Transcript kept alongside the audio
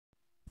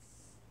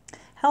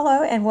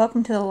Hello and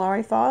welcome to the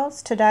Lorry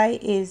Files. Today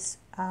is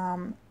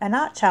an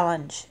art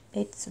challenge.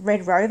 It's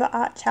Red Rover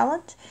art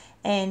challenge,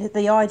 and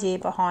the idea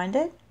behind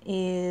it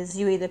is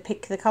you either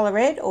pick the colour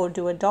red or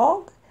do a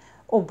dog,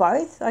 or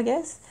both, I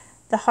guess.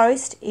 The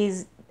host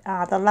is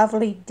the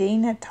lovely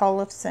Dena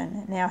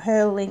Tollefson. Now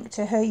her link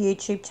to her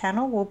YouTube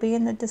channel will be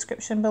in the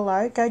description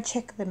below. Go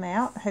check them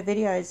out. Her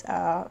videos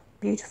are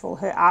beautiful.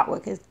 Her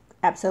artwork is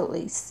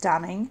absolutely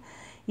stunning.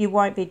 You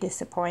won't be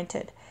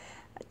disappointed.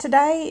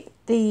 Today,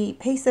 the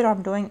piece that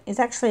I'm doing is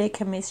actually a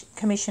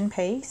commission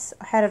piece.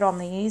 I had it on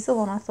the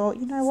easel and I thought,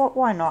 you know what,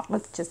 why not?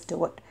 Let's just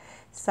do it.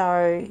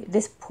 So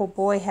this poor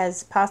boy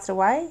has passed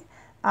away,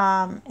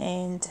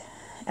 and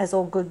as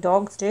all good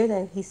dogs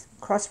do, he's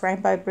crossed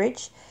Rainbow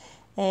Bridge,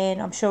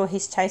 and I'm sure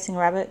he's chasing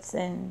rabbits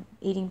and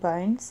eating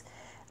bones.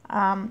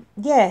 I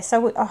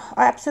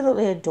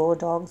absolutely adore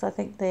dogs. I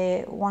think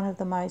they're one of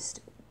the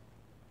most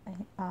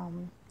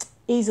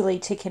easily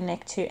to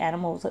connect to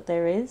animals that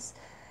there is.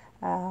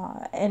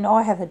 And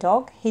I have a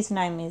dog. His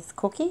name is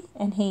Cookie,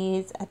 and he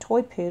is a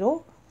toy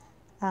poodle.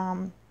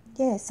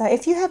 So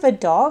if you have a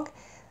dog,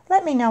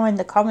 let me know in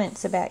the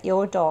comments about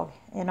your dog,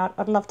 and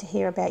I'd love to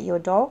hear about your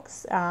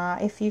dogs.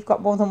 If you've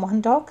got more than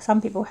one dog,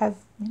 some people have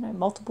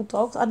multiple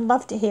dogs. I'd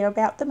love to hear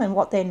about them and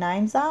what their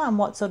names are and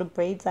what sort of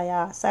breeds they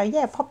are. So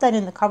yeah, pop that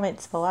in the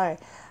comments below.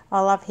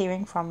 I love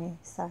hearing from you.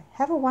 So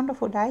have a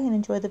wonderful day and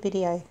enjoy the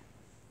video.